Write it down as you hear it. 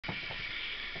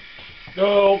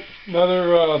Oh,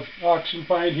 another auction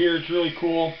find here. It's really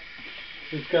cool.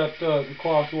 It's got the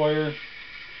cloth wire,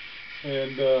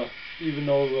 and even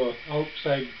though the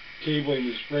outside cabling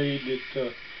is frayed,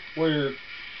 wire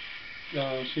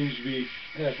seems to be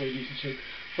halfway decent shape.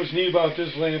 What's neat about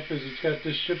this lamp is it's got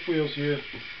this ship wheels here,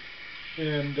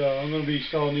 and I'm going to be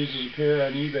selling these as a pair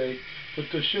on eBay. But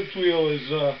the ship wheel is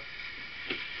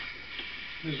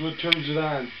what turns it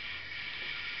on.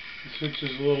 The switch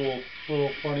is a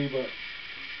little funny, but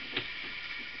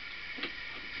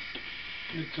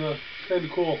it's kind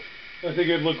of cool. I think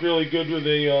it'd look really good with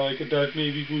a like a dark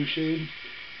navy blue shade.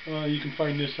 You can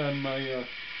find this on my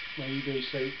eBay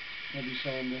site. I'll be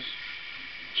selling this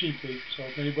cheaply. So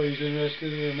if anybody's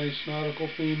interested in a nice nautical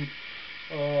theme,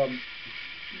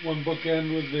 one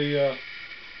bookend with the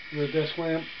desk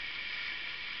lamp,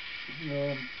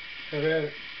 have at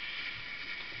it.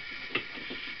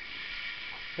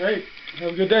 All right.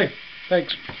 Have a good day.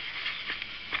 Thanks.